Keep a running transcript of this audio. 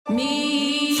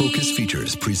Me. Focus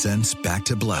Features presents Back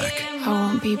to Black. I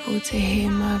want people to hear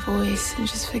my voice and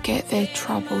just forget their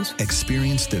troubles.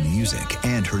 Experience the music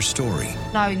and her story.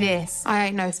 Know this. I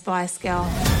ain't no Spice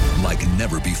Girl. Like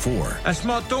never before. That's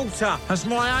my daughter. That's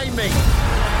my Amy.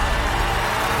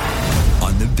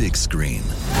 On the big screen.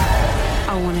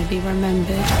 I want to be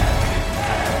remembered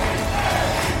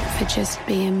for just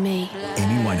being me.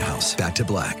 Amy Winehouse, Back to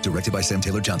Black. Directed by Sam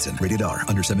Taylor Johnson. Rated R.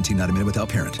 Under 17, not a minute without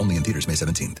parent. Only in theaters May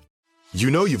 17th.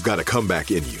 You know you've got a comeback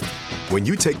in you. When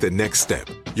you take the next step,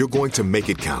 you're going to make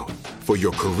it count. For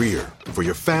your career, for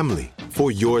your family,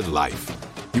 for your life.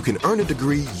 You can earn a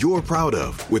degree you're proud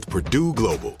of with Purdue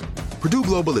Global. Purdue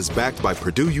Global is backed by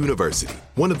Purdue University,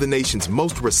 one of the nation's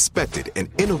most respected and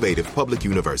innovative public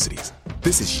universities.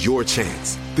 This is your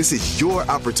chance. This is your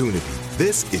opportunity.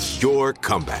 This is your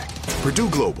comeback. Purdue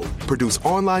Global, Purdue's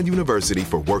online university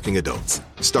for working adults.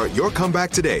 Start your comeback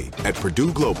today at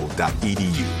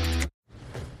purdueglobal.edu.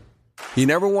 You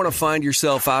never want to find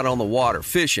yourself out on the water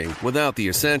fishing without the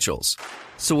essentials.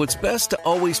 So it's best to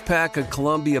always pack a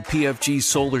Columbia PFG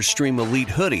Solar Stream Elite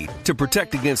hoodie to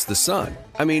protect against the sun.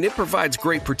 I mean, it provides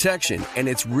great protection and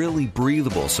it's really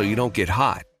breathable so you don't get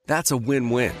hot. That's a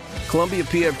win-win. Columbia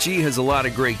PFG has a lot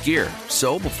of great gear.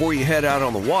 So before you head out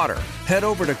on the water, head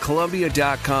over to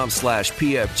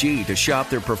Columbia.com/PFG to shop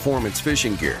their performance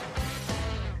fishing gear.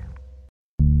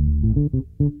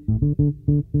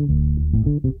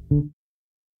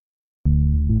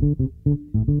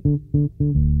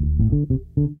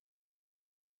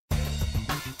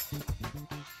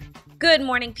 Good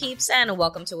morning, peeps, and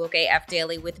welcome to Woke AF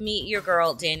Daily with me, your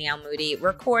girl, Danielle Moody,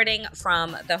 recording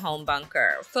from the home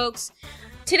bunker. Folks,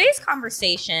 today's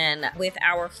conversation with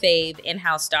our fave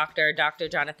in-house doctor, Dr.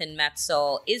 Jonathan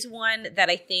Metzl, is one that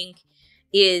I think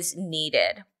is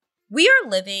needed. We are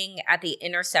living at the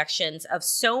intersections of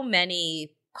so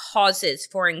many causes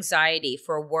for anxiety,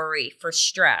 for worry, for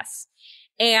stress.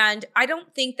 And I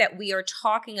don't think that we are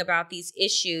talking about these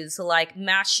issues like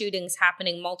mass shootings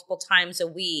happening multiple times a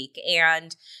week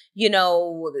and,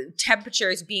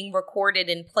 temperatures being recorded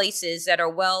in places that are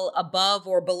well above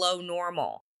or below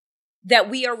normal.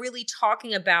 That we are really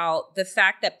talking about the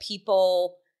fact that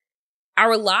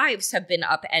our lives have been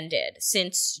upended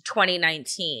since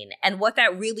 2019 and what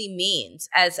that really means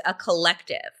as a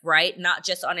collective, right? Not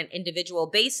just on an individual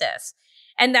basis.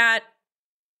 And that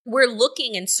we're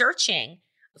looking and searching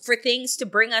for things to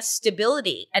bring us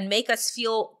stability and make us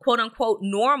feel quote unquote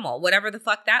normal, whatever the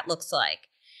fuck that looks like.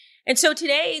 And so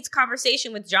today's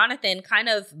conversation with Jonathan kind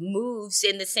of moves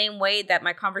in the same way that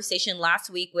my conversation last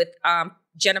week with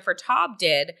Jennifer Taub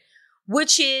did,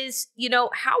 which is,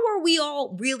 how are we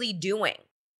all really doing?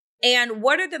 And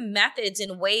what are the methods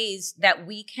and ways that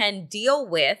we can deal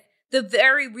with the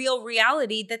very real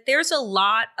reality that there's a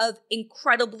lot of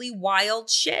incredibly wild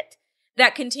shit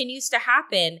that continues to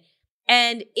happen.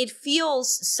 And it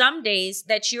feels some days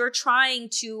that you're trying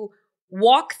to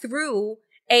walk through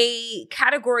a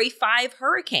Category 5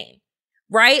 hurricane,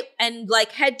 right? And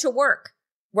head to work,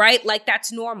 right? Like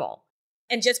that's normal.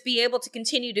 And just be able to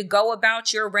continue to go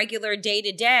about your regular day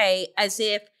to day as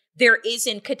if there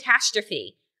isn't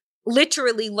catastrophe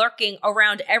literally lurking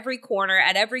around every corner,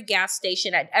 at every gas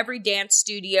station, at every dance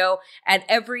studio, at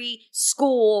every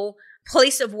school,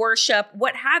 place of worship,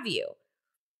 what have you.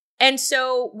 And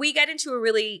so we get into a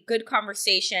really good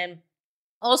conversation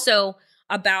also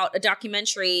about a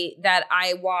documentary that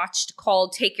I watched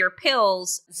called Take Your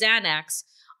Pills, Xanax,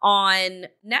 on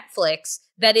Netflix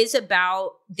that is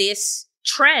about this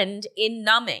trend in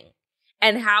numbing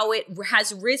and how it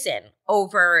has risen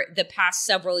over the past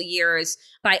several years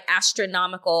by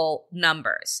astronomical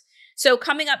numbers. So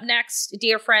coming up next,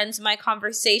 dear friends, my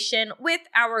conversation with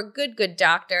our good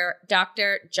doctor,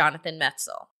 Dr. Jonathan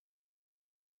Metzl.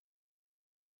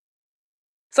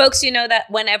 Folks, you know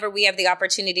that whenever we have the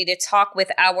opportunity to talk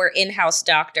with our in-house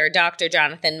doctor, Dr.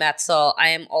 Jonathan Metzl, I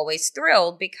am always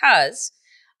thrilled because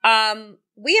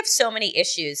we have so many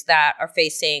issues that are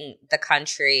facing the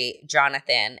country,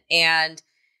 Jonathan. And,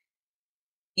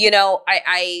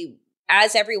 I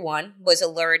as everyone was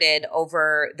alerted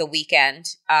over the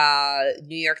weekend,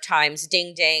 New York Times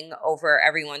ding ding over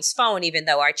everyone's phone, even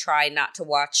though I try not to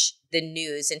watch the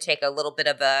news and take a little bit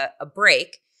of a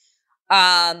break.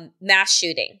 Mass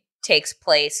shooting takes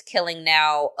place, killing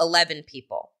now 11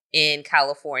 people in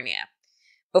California.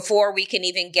 Before we can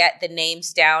even get the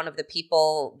names down of the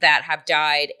people that have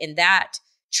died in that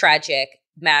tragic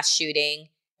mass shooting,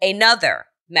 another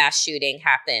mass shooting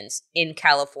happens in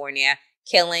California,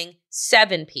 killing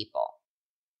 7 people.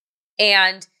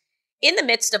 And in the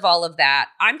midst of all of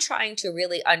that, I'm trying to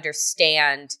really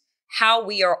understand how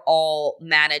we are all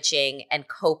managing and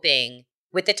coping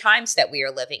with the times that we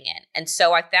are living in. And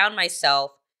so I found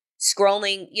myself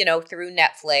scrolling, through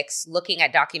Netflix, looking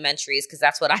at documentaries, because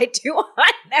that's what I do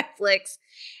on Netflix.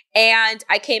 And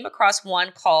I came across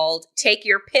one called Take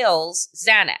Your Pills,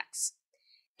 Xanax.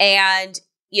 And,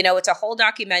 it's a whole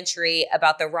documentary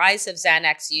about the rise of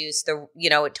Xanax use.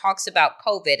 It talks about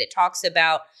COVID. It talks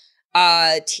about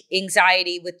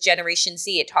anxiety with Generation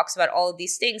Z. It talks about all of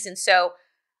these things. And so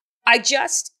I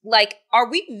just are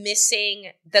we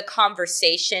missing the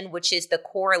conversation, which is the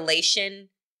correlation,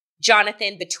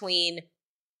 Jonathan, between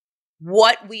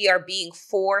what we are being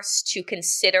forced to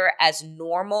consider as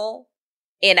normal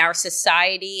in our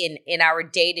society and in our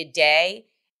day-to-day,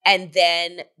 and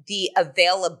then the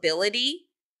availability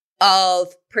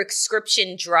of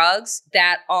prescription drugs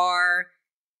that are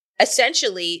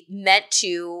essentially meant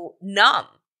to numb.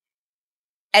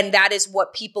 And that is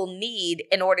what people need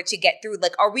in order to get through.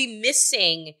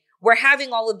 We're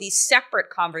having all of these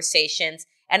separate conversations,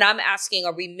 and I'm asking,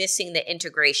 are we missing the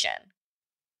integration?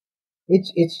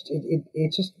 It's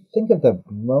just think of the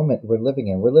moment we're living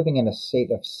in. We're living in a state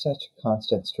of such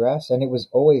constant stress, and it was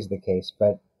always the case,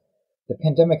 but the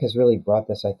pandemic has really brought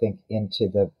this, I think, into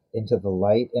the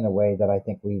light in a way that I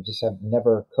think we just have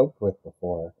never coped with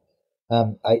before.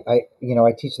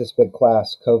 I teach this big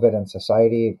class, COVID and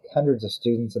Society, hundreds of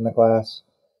students in the class.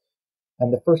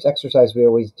 And the first exercise we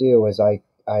always do is I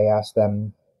ask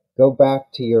them, go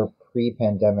back to your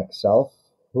pre-pandemic self,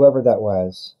 whoever that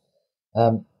was,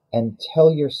 and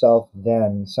tell yourself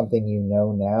then something you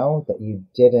know now that you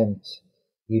didn't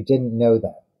know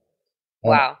then.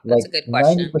 And wow, that's a good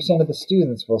question. 90% of the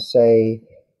students will say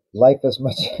life is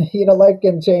much, life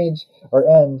can change or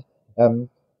end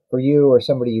for you or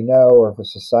somebody you know or for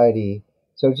society.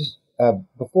 So just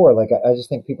before, I just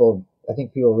think people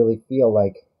really feel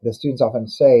like the students often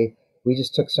say, we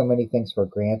just took so many things for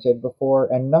granted before.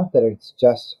 And not that it's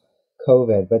just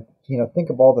COVID, but, think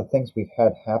of all the things we've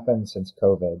had happen since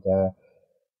COVID.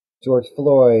 George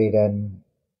Floyd and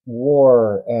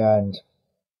war and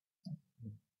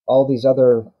all these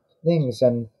other things.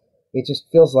 And it just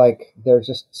feels like there's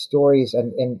just stories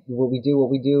and what we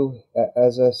do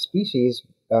as a species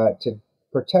to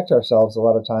protect ourselves a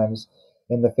lot of times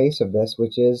in the face of this,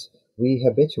 which is we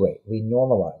habituate, we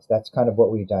normalize. That's kind of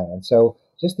what we've done. And so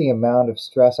just the amount of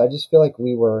stress, I just feel like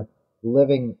we were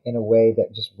living in a way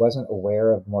that just wasn't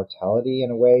aware of mortality in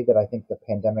a way that I think the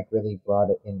pandemic really brought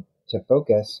it into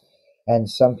focus. And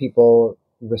some people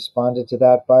responded to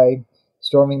that by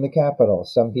storming the Capitol.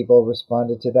 Some people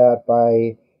responded to that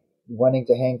by wanting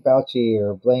to hang Fauci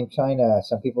or blame China.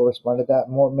 Some people responded to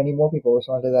that many more people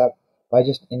responded to that by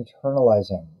just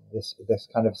internalizing this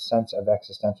kind of sense of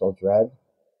existential dread.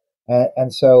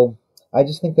 And so I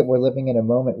just think that we're living in a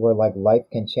moment where life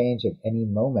can change at any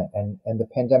moment. And the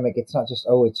pandemic, it's not just,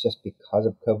 it's just because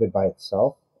of COVID by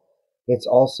itself. It's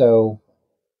also,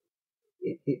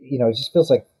 it just feels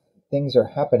like things are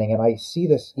happening. And I see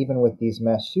this even with these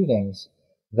mass shootings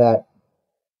that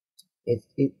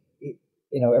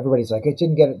everybody's like, it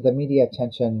didn't get the media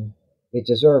attention it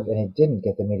deserved, and it didn't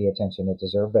get the media attention it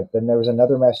deserved. But then there was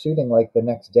another mass shooting the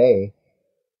next day.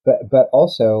 But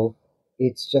also,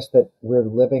 it's just that we're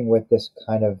living with this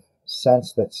kind of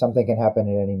sense that something can happen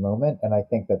at any moment. And I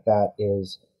think that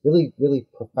is really, really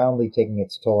profoundly taking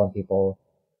its toll on people.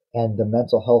 And the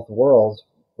mental health world,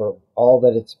 for all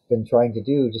that it's been trying to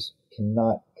do, just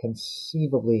cannot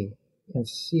conceivably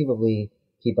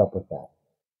keep up with that.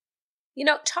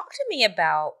 Talk to me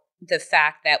about the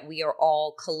fact that we are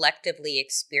all collectively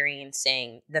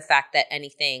experiencing the fact that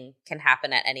anything can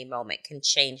happen at any moment, can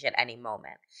change at any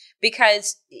moment.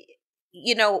 Because,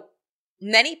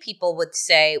 many people would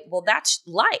say, well, that's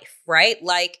life, right?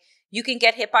 You can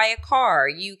get hit by a car.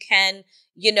 You can,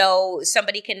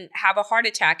 somebody can have a heart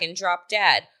attack and drop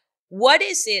dead. What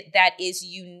is it that is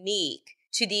unique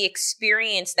to the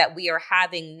experience that we are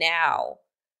having now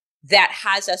that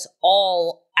has us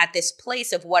all at this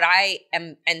place of what I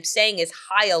am saying is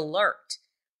high alert,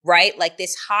 right?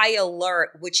 This high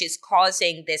alert, which is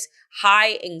causing this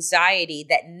high anxiety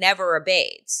that never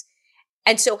abates.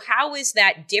 And so how is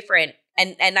that different?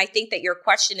 And I think that your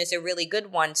question is a really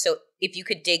good one. So if you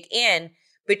could dig in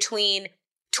between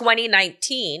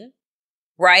 2019,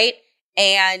 right?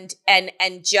 And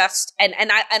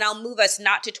I'll move us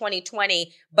not to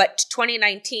 2020, but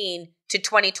 2019 to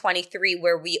 2023,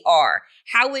 where we are.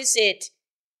 How is it,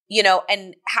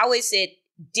 and how is it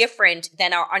different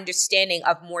than our understanding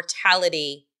of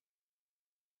mortality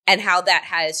and how that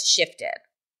has shifted?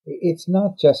 It's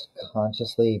not just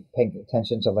consciously paying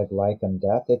attention to life and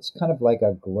death. It's kind of like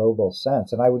a global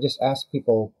sense. And I would just ask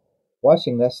people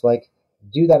watching this,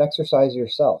 do that exercise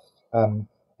yourself.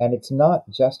 And it's not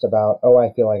just about, oh,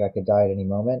 I feel like I could die at any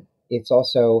moment. It's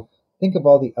also, think of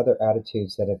all the other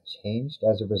attitudes that have changed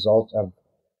as a result of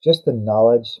just the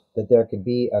knowledge that there could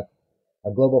be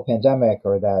a global pandemic,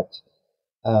 or that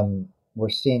we're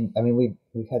seeing. I mean,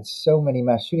 we've had so many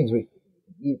mass shootings.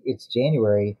 It's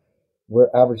January.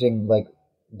 We're averaging like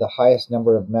the highest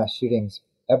number of mass shootings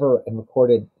ever in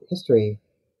recorded history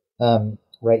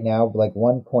right now, like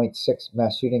 1.6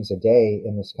 mass shootings a day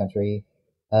in this country.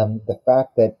 The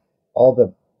fact that all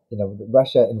the,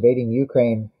 Russia invading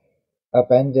Ukraine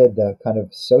upended the kind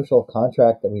of social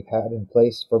contract that we've had in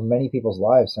place for many people's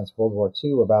lives since World War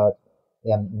II about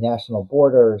national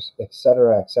borders, et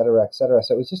cetera, et cetera, et cetera.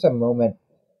 So it's just a moment,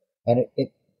 and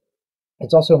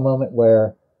it's also a moment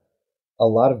where a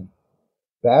lot of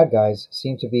bad guys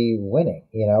seem to be winning.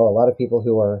 A lot of people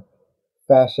who are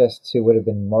fascists, who would have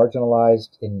been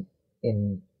marginalized in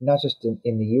not just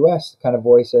in the U.S. kind of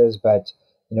voices, but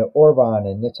Orban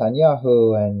and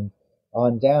Netanyahu and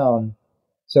on down.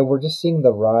 So we're just seeing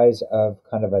the rise of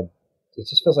kind of it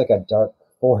just feels like a dark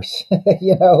force,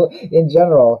 in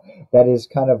general, that is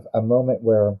kind of a moment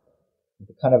where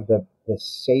kind of the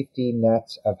safety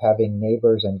nets of having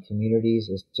neighbors and communities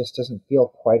just doesn't feel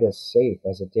quite as safe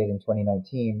as it did in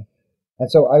 2019.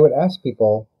 And so I would ask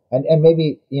people, and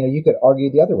maybe, you could argue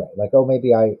the other way, like, oh,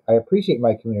 maybe I appreciate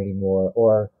my community more,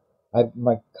 or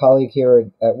my colleague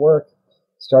here at work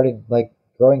started like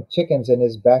growing chickens in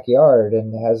his backyard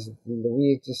and has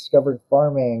rediscovered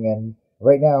farming, and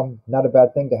right now, not a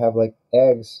bad thing to have like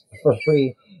eggs for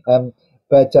free.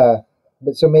 But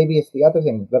so maybe it's the other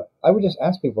thing. But I would just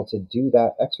ask people to do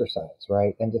that exercise,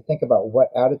 right? And to think about what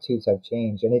attitudes have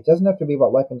changed. And it doesn't have to be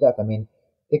about life and death. I mean,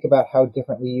 think about how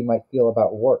differently you might feel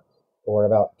about work or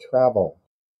about travel.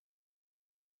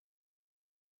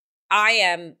 I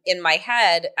am in my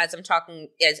head as I'm talking,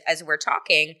 as we're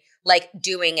talking, like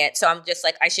doing it. So I'm just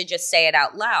like, I should just say it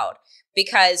out loud,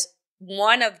 because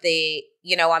one of the,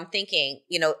 I'm thinking,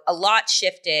 a lot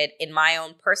shifted in my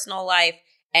own personal life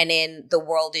and in the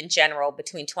world in general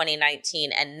between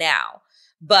 2019 and now.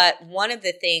 But one of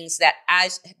the things that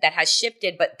has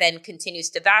shifted, but then continues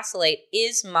to vacillate,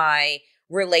 is my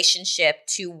relationship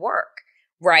to work,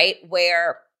 right?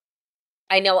 Where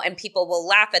I know, and people will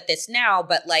laugh at this now,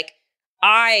 but like,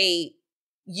 I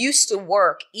used to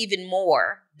work even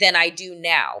more than I do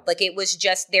now. Like, it was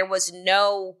just, there was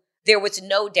no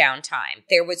downtime.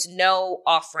 There was no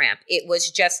off ramp. It was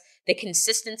just the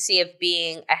consistency of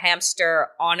being a hamster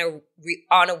on a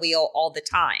wheel all the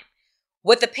time.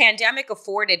 What the pandemic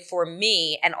afforded for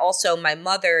me, and also my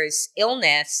mother's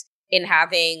illness in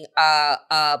having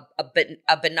a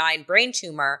benign brain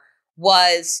tumor,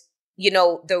 was,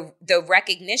 the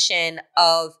recognition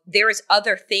of there is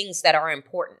other things that are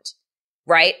important,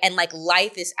 right? And like,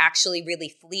 life is actually really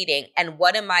fleeting. And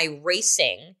what am I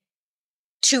racing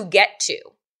to get to,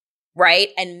 right?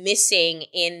 And missing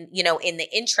in the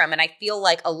interim. And I feel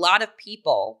like a lot of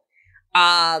people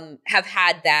have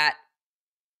had that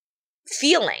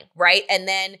feeling, right? And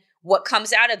then what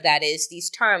comes out of that is these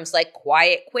terms like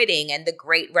quiet quitting and the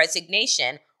great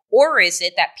resignation. Or is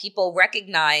it that people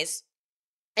recognize,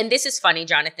 and this is funny,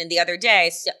 Jonathan, the other day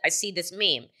I see this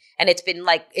meme, and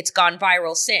it's gone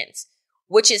viral since,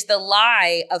 which is the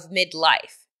lie of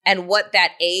midlife and what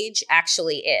that age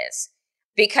actually is.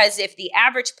 Because if the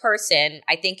average person,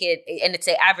 I think and it's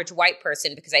an average white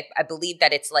person, because I believe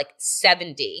that it's like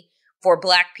 70 for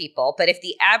Black people. But if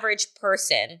the average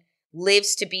person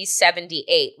lives to be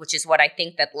 78, which is what I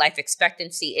think that life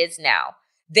expectancy is now,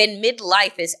 then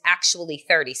midlife is actually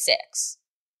 36.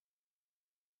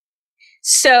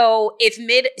 So if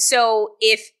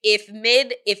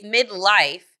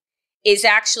midlife is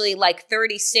actually like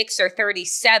 36 or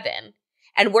 37,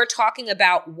 and we're talking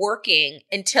about working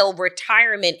until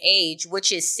retirement age,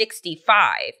 which is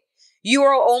 65, you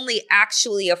are only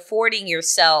actually affording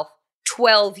yourself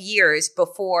 12 years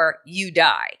before you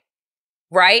die,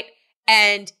 right?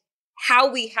 And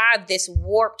how we've had this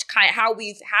warped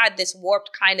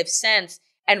kind of sense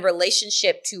and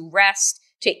relationship to rest,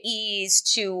 to ease,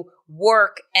 to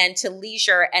work, and to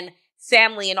leisure and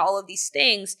family and all of these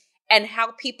things, and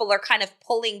how people are kind of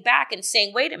pulling back and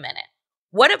saying, wait a minute,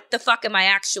 what the fuck am I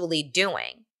actually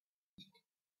doing?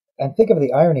 And think of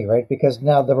the irony, right? Because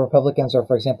now the Republicans are,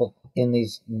 for example, in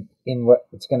what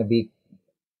it's going to be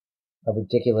a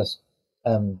ridiculous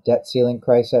debt ceiling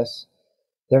crisis.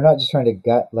 They're not just trying to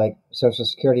gut like Social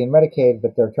Security and Medicaid,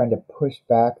 but they're trying to push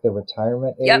back the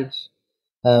retirement age.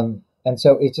 Yep. And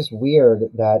so it's just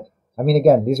weird that, I mean,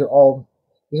 again, these are all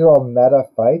meta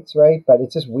fights, right? But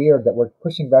it's just weird that we're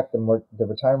pushing back the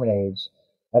retirement age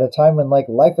at a time when like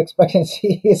life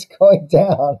expectancy is going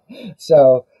down.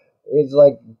 So it's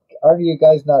like, are you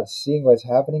guys not seeing what's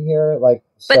happening here? Like,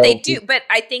 but they do. But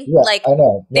I think like I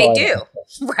know. No, they I do,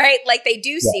 know. right? Like they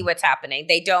do see what's happening.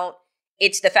 They don't.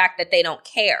 It's the fact that they don't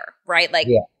care, right? Like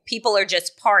people are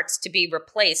just parts to be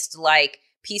replaced, like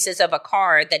pieces of a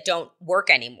car that don't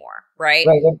work anymore, right?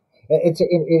 Right. It's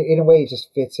in a way, it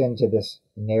just fits into this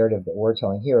narrative that we're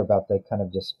telling here about the kind of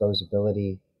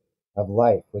disposability of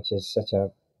life, which is such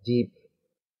a deep.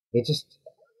 It just,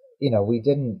 we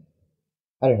didn't.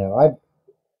 I don't know.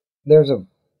 There's a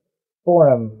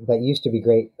forum that used to be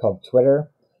great called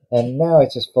Twitter, and now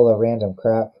it's just full of random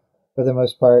crap for the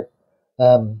most part.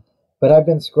 But I've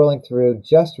been scrolling through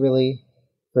just really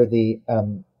for the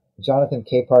Jonathan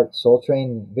Capehart Soul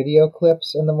Train video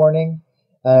clips in the morning,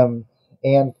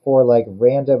 and for like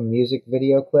random music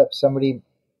video clips.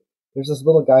 There's this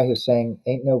little guy who's saying,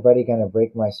 "Ain't nobody gonna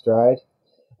break my stride,"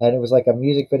 and it was like a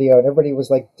music video, and everybody was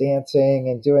like dancing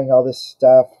and doing all this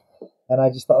stuff, and I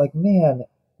just thought, like, man,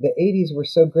 the 80s were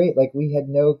so great. Like, we had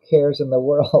no cares in the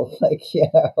world,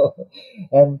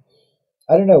 and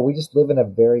I don't know, we just live in a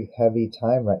very heavy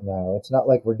time right now. It's not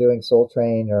like we're doing Soul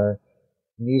Train or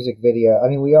music video. I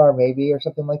mean, we are maybe or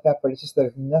something like that, but it's just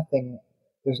there's nothing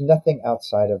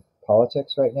outside of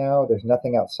politics right now. There's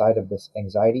nothing outside of this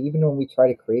anxiety. Even when we try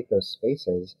to create those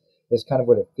spaces, is kind of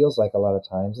what it feels like a lot of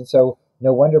times. And so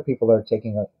no wonder people are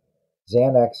taking a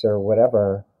Xanax or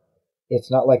whatever. It's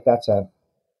not like that's a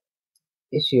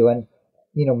issue. And,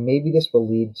 maybe this will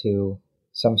lead to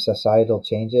some societal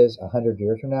changes 100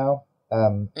 years from now.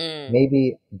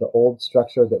 Maybe the old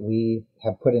structure that we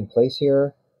have put in place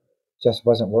here just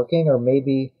wasn't working, or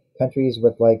maybe countries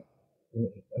with like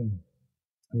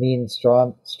mean,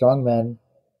 strong men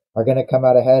are going to come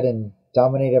out ahead and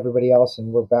dominate everybody else,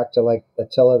 and we're back to like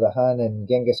Attila the Hun and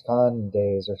Genghis Khan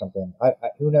days or something.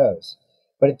 Who knows?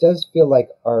 But it does feel like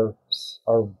our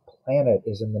planet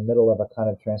is in the middle of a kind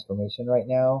of transformation right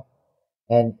now,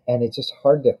 and it's just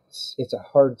it's a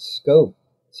hard scope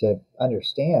to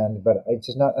understand, but it's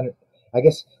just not. I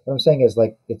guess what I'm saying is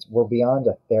like we're beyond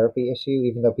a therapy issue,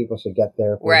 even though people should get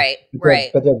therapy. Right.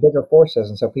 But they're bigger forces,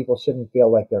 and so people shouldn't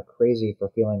feel like they're crazy for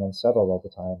feeling unsettled all the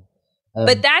time.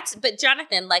 But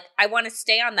Jonathan, like, I want to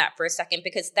stay on that for a second,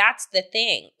 because that's the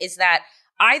thing, is that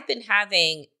I've been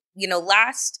having,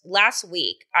 last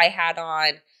week I had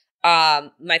on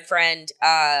my friend,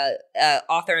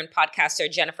 author and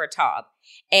podcaster Jennifer Taub,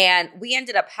 and we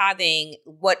ended up having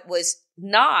what was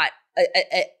not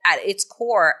at its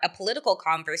core a political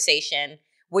conversation,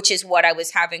 which is what I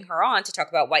was having her on to talk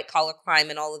about white collar crime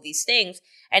and all of these things.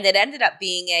 And it ended up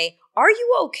being "Are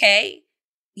you okay?"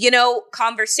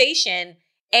 conversation.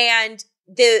 And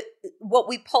what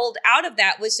we pulled out of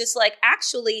that was just like,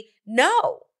 actually,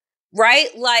 no,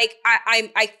 right? Like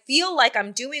I feel like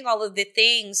I'm doing all of the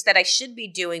things that I should be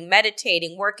doing,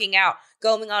 meditating, working out,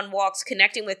 going on walks,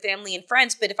 connecting with family and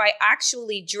friends. But if I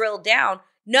actually drill down,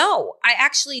 no, I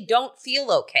actually don't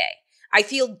feel okay. I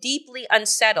feel deeply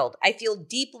unsettled. I feel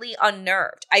deeply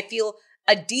unnerved. I feel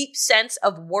a deep sense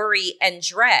of worry and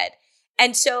dread.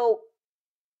 And so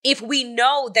if we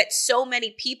know that so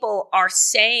many people are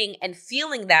saying and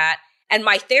feeling that, and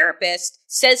my therapist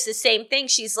says the same thing,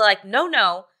 she's like,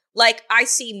 no, like I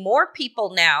see more people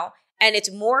now, and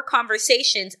it's more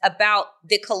conversations about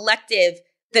the collective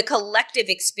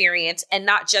experience and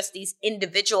not just these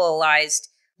individualized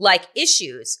like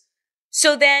issues.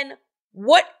 So then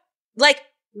what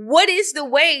is the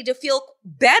way to feel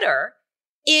better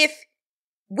if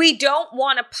we don't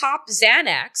want to pop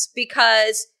Xanax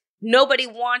because nobody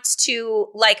wants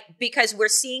to, because we're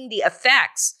seeing the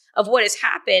effects of what has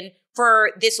happened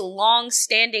for this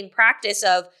long-standing practice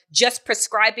of just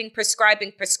prescribing,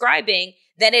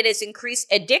 then it has increased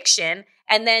addiction,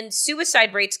 and then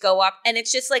suicide rates go up, and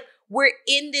it's just like we're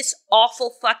in this awful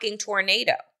fucking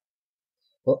tornado.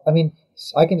 Well, I mean,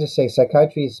 I can just say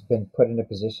psychiatry's been put in a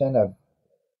position of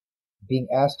being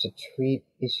asked to treat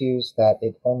issues that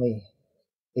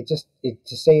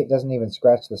to say it doesn't even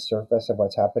scratch the surface of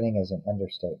what's happening is an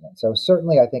understatement. So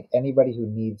certainly I think anybody who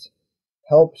needs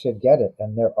help should get it,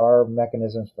 and there are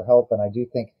mechanisms for help, and I do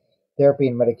think therapy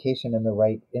and medication in the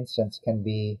right instance can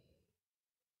be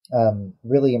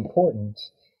really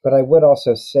important. But I would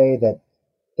also say that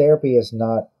therapy is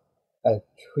not a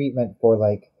treatment for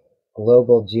like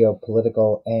global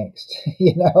geopolitical angst,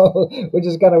 which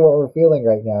is kind of what we're feeling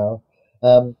right now.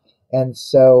 And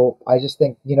so I just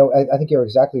think, I think you're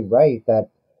exactly right that,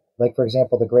 like, for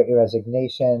example, the Great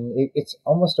Resignation, it's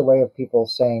almost a way of people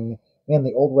saying, man,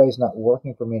 the old way is not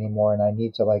working for me anymore, and I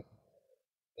need to like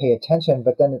pay attention.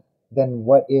 But then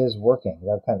what is working?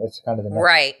 It's kind of the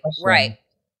next question. Right.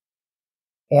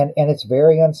 and it's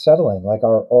very unsettling. Like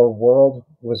our world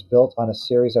was built on a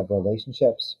series of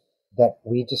relationships that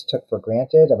we just took for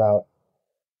granted about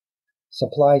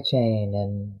supply chain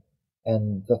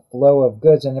and the flow of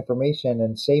goods and information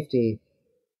and safety,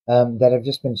 that have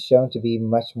just been shown to be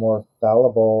much more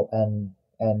fallible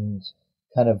and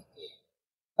kind of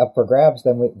up for grabs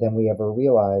than we ever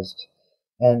realized.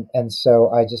 And so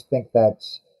I just think that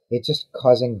it's just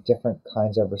causing different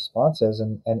kinds of responses.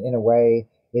 And in a way,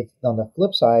 it's on the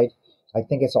flip side, I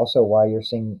think it's also why you're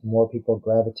seeing more people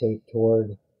gravitate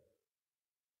toward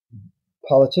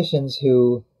politicians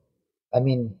who, I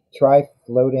mean, try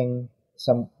floating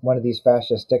one of these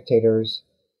fascist dictators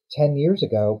 10 years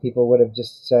ago, people would have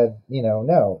just said,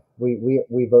 no,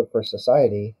 we vote for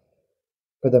society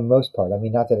for the most part. I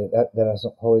mean, not that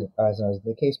isn't always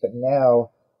the case, but now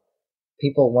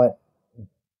people want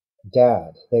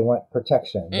dad. They want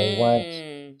protection. They want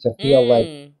to feel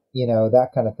like,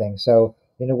 that kind of thing. So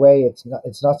in a way,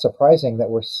 it's not surprising that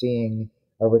we're seeing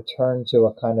a return to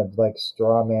a kind of like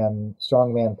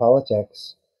strongman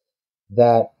politics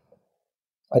that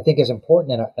I think is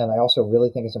important, and I also really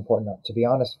think it's important, to be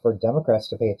honest, for Democrats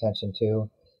to pay attention to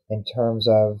in terms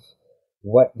of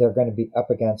what they're going to be up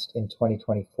against in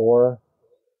 2024,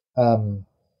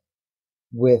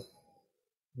 with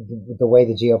the way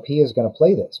the GOP is going to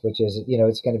play this, which is,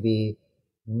 it's going to be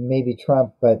maybe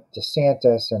Trump, but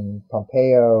DeSantis and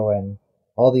Pompeo and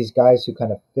all these guys who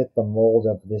kind of fit the mold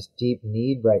of this deep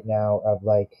need right now of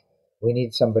like, we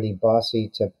need somebody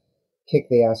bossy to kick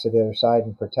the ass of the other side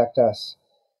and protect us.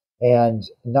 And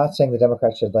not saying the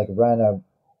Democrats should like run a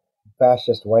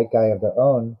fascist white guy of their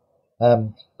own,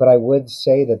 but I would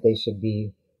say that they should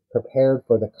be prepared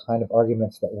for the kind of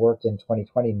arguments that worked in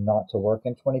 2020 not to work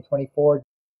in 2024.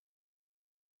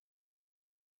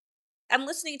 I'm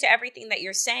listening to everything that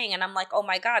you're saying, and I'm like, oh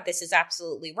my God, this is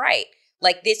absolutely right.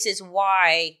 Like, this is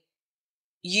why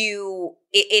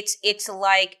it's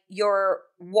like you're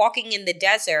walking in the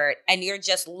desert and you're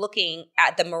just looking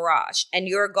at the mirage, and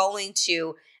you're going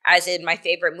to, as in my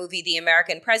favorite movie, The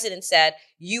American President said,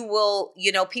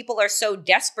 people are so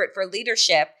desperate for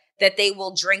leadership that they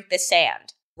will drink the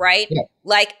sand, right? Yeah.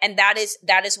 Like, and that is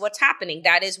what's happening.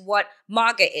 That is what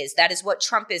MAGA is. That is what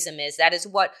Trumpism is. That is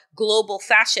what global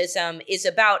fascism is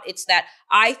about. It's that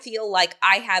I feel like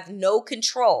I have no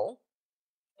control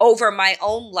over my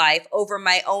own life, over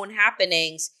my own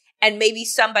happenings, and maybe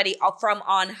somebody from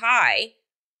on high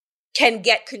can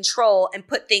get control and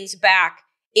put things back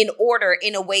in order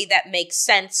in a way that makes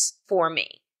sense for me.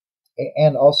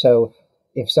 And also,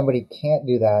 if somebody can't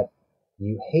do that,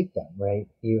 you hate them, right?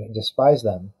 You despise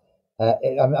them.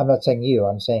 I'm not saying you,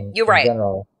 I'm saying You're in right.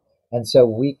 general. And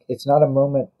so it's not a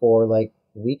moment for like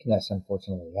weakness,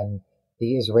 unfortunately. And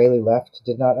the Israeli left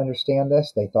did not understand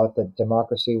this. They thought that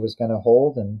democracy was going to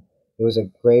hold, and it was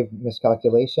a grave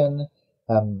miscalculation.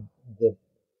 The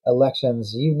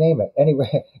elections, you name it,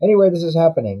 anywhere this is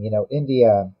happening,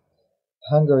 India,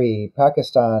 Hungary,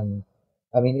 Pakistan.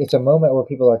 I mean, it's a moment where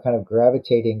people are kind of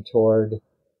gravitating toward,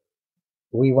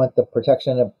 we want the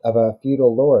protection of a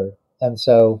feudal lord. And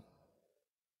so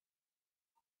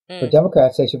for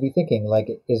Democrats, they should be thinking, like,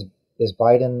 is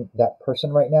Biden that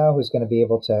person right now who's going to be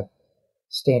able to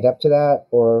stand up to that?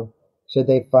 Or should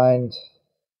they find,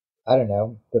 I don't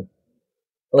know, but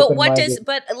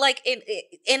like,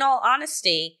 in all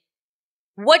honesty,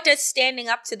 what does standing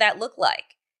up to that look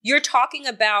like? You're talking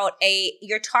about a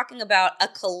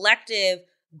collective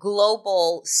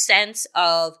global sense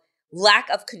of lack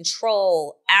of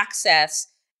control, access,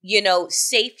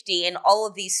 safety, and all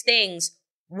of these things.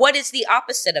 What is the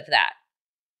opposite of that?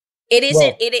 It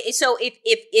isn't. So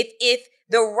if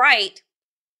the right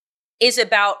is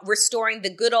about restoring the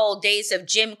good old days of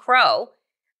Jim Crow,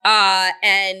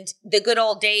 and the good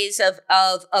old days of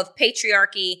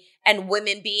patriarchy and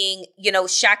women being,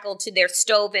 shackled to their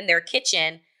stove in their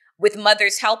kitchen with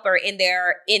mother's helper in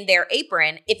their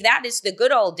apron, if that is the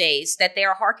good old days that they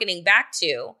are hearkening back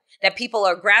to, that people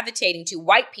are gravitating to,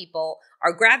 white people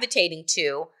are gravitating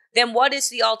to, then what is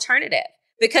the alternative?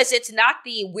 Because it's not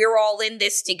the we're all in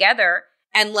this together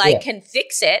and can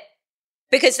fix it,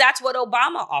 because that's what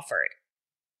Obama offered.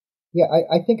 Yeah,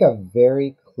 I think a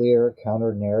very clear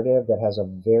counter narrative that has a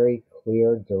very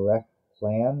clear, direct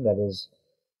plan that is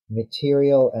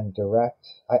material and direct.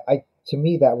 To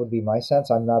me, that would be my sense.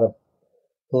 I'm not a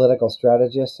political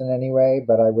strategist in any way,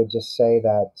 but I would just say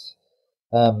that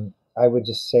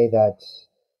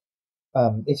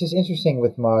it's just interesting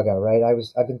with MAGA, right?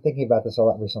 I've been thinking about this a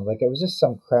lot recently. Like, it was just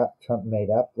some crap Trump made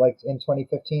up, like in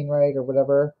 2015, right, or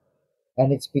whatever,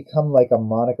 and it's become like a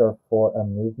moniker for a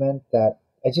movement that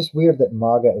it's just weird that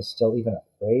MAGA is still even a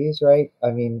phrase, right? I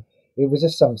mean, it was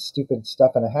just some stupid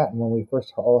stuff in a hat. And when we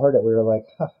first all heard it, we were like,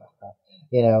 ha ha ha,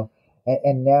 you know.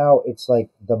 And now it's like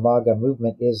the MAGA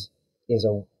movement is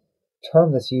a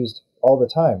term that's used all the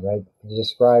time, right, to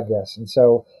describe this. And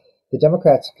so the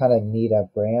Democrats kind of need a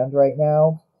brand right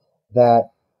now that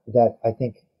I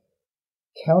think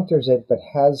counters it, but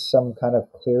has some kind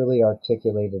of clearly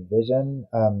articulated vision.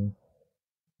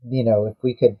 You know, if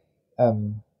we could,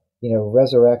 you know,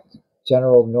 resurrect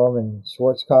General Norman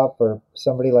Schwarzkopf or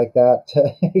somebody like that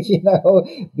to, you know,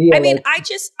 be.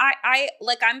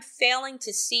 I'm failing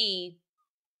to see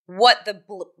what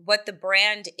the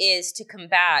brand is to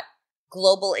combat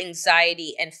global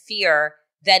anxiety and fear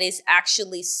that is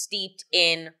actually steeped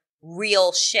in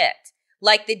real shit.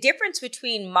 Like the difference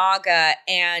between MAGA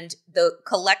and the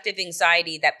collective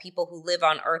anxiety that people who live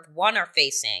on Earth 1 are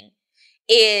facing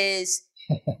is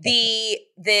the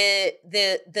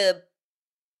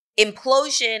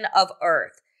implosion of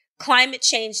Earth, climate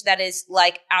change that is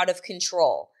like out of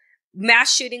control,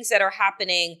 mass shootings that are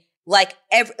happening like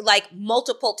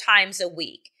multiple times a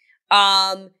week.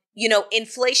 You know,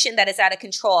 inflation that is out of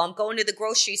control. I'm going to the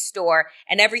grocery store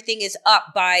and everything is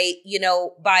up by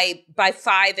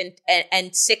 5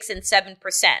 and 6 and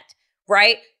 7%,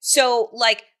 right? So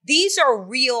like these are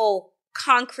real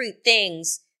concrete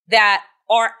things that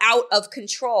are out of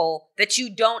control that you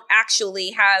don't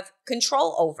actually have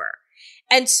control over.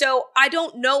 And so I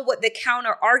don't know what the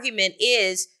counter argument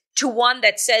is to one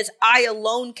that says I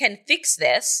alone can fix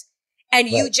this, and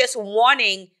right. You just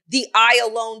wanting the I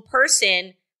alone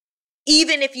person.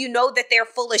 Even if you know that they're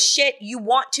full of shit, you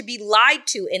want to be lied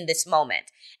to in this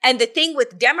moment. And the thing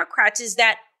with Democrats is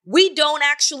that we don't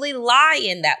actually lie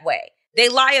in that way. They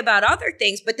lie about other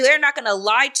things, but they're not going to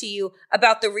lie to you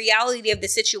about the reality of the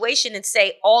situation and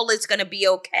say all is going to be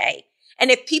okay.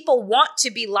 And if people want to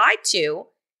be lied to,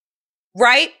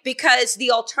 right, because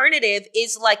the alternative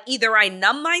is like either I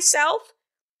numb myself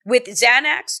with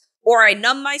Xanax or I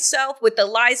numb myself with the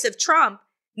lies of Trump,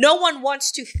 no one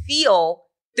wants to feel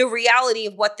the reality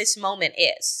of what this moment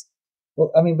is.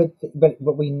 Well, I mean,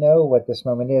 but we know what this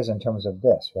moment is in terms of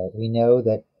this, right? We know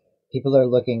that people are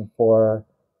looking for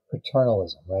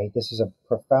paternalism, right? This is a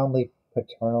profoundly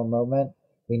paternal moment.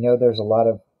 We know there's a lot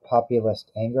of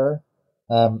populist anger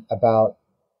about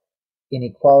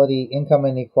inequality, income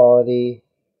inequality.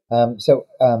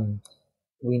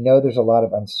 We know there's a lot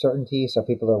of uncertainty, so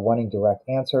people are wanting direct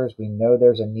answers. We know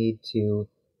there's a need to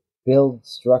build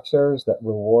structures that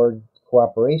reward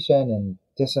cooperation and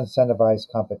disincentivize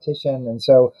competition. And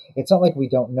so it's not like we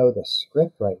don't know the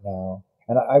script right now.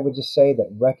 And I would just say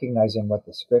that recognizing what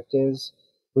the script is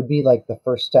would be like the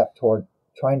first step toward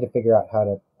trying to figure out how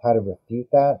to refute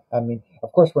that. I mean,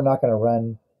 of course, we're not going to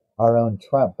run our own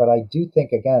Trump, but I do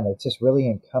think, again, it's just really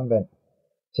incumbent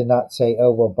to not say,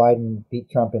 oh, well, Biden beat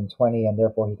Trump in 20 and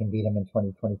therefore he can beat him in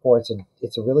 2024.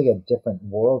 It's really a different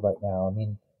world right now. I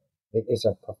mean, it is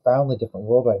a profoundly different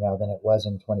world right now than it was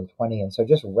in 2020. And so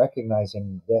just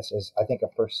recognizing this is, I think, a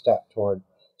first step toward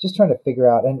just trying to figure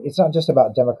out, and it's not just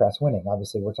about Democrats winning.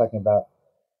 Obviously, we're talking about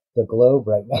the globe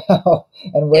right now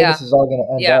and where this is all going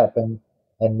to end up.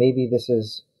 And maybe this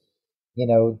is, you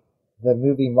know, the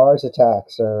movie Mars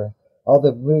Attacks or all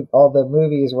the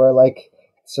movies where like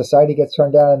society gets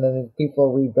turned down and then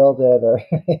people rebuild it, or,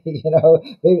 you know,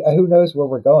 maybe, who knows where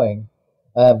we're going.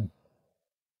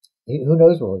 Who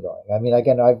knows where we're going? I mean,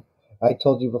 again, I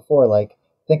told you before, like,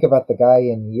 think about the guy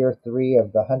in year 3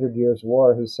 of the 100 Years'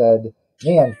 War who said,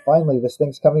 man, finally this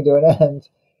thing's coming to an end.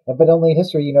 But only in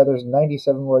history, you know, there's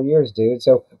 97 more years, dude.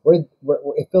 So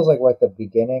it feels like we're at the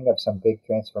beginning of some big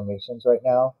transformations right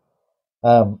now,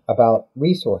 about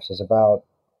resources, about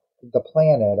the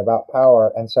planet, about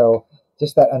power. And so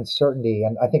just that uncertainty.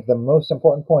 And I think the most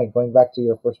important point, going back to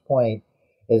your first point,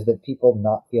 is that people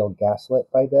not feel gaslit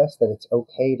by this, that it's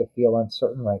okay to feel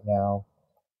uncertain right now,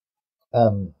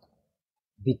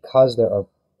 because there are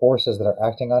forces that are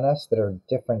acting on us that are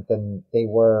different than they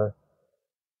were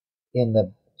in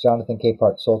the Jonathan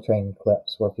Capehart Soul Train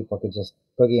clips where people could just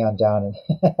boogie on down and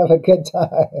have a good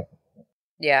time.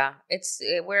 Yeah,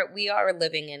 we are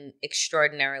living in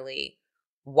extraordinarily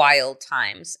wild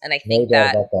times. And I think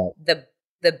that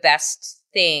the best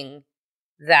thing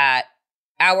that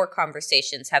our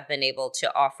conversations have been able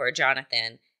to offer,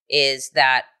 Jonathan, is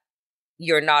that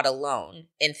you're not alone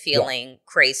in feeling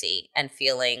crazy and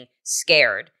feeling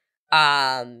scared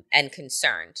and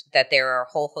concerned, that there are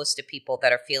a whole host of people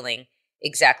that are feeling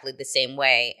exactly the same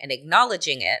way, and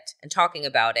acknowledging it and talking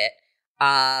about it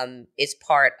is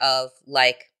part of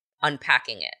like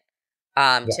unpacking it,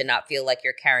 to not feel like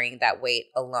you're carrying that weight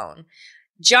alone.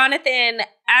 Jonathan,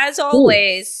 as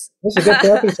always, this is a good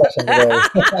therapy session today.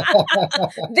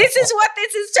 This is what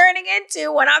this is turning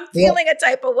into when I'm feeling a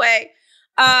type of way.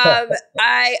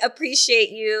 I appreciate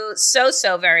you so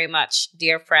very much,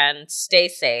 dear friend. Stay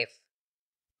safe.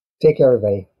 Take care,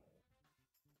 everybody.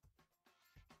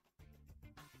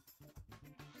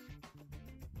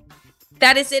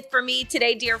 That is it for me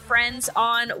today, dear friends,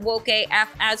 on Woke AF.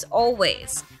 As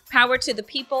always, power to the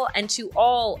people and to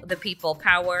all the people.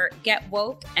 Power, get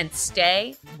woke, and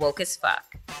stay woke as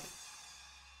fuck.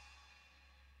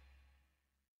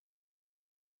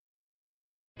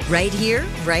 Right here,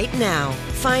 right now.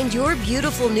 Find your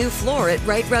beautiful new floor at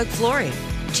Right Rug Flooring.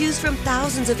 Choose from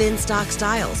thousands of in-stock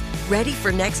styles, ready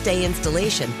for next day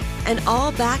installation, and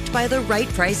all backed by the right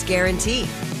price guarantee.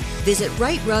 Visit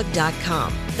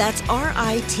rightrug.com. That's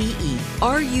RITERUG.com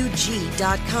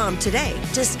today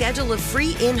to schedule a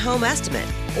free in-home estimate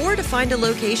or to find a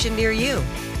location near you.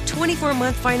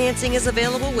 24-month financing is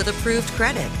available with approved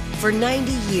credit. For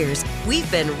 90 years, we've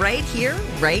been right here,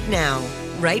 right now.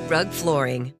 Right Rug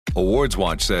Flooring. Awards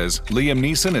Watch says Liam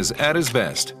Neeson is at his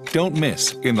best. Don't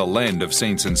miss In the Land of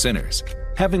Saints and Sinners.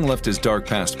 Having left his dark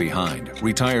past behind,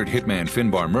 retired hitman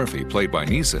Finbar Murphy, played by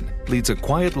Neeson, leads a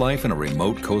quiet life in a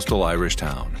remote coastal Irish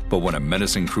town. But when a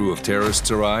menacing crew of terrorists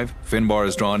arrive, Finbar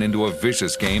is drawn into a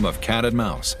vicious game of cat and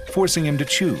mouse, forcing him to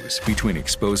choose between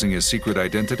exposing his secret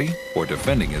identity or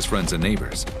defending his friends and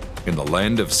neighbors. In the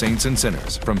Land of Saints and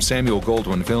Sinners, from Samuel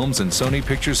Goldwyn Films and Sony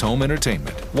Pictures Home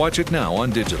Entertainment. Watch it now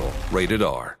on digital. Rated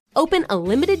R. Open a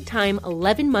limited-time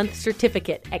 11-month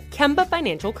certificate at Kemba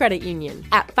Financial Credit Union.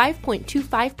 At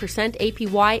 5.25%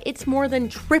 APY, it's more than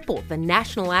triple the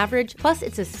national average, plus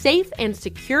it's a safe and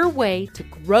secure way to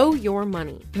grow your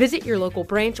money. Visit your local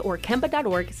branch or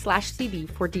kemba.org/CD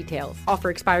for details.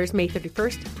 Offer expires May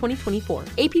 31st, 2024.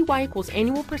 APY equals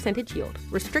annual percentage yield.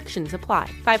 Restrictions apply.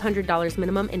 $500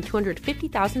 minimum and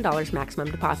 $250,000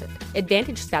 maximum deposit.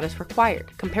 Advantage status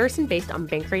required. Comparison based on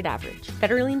bank rate average.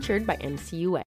 Federally insured by NCUA.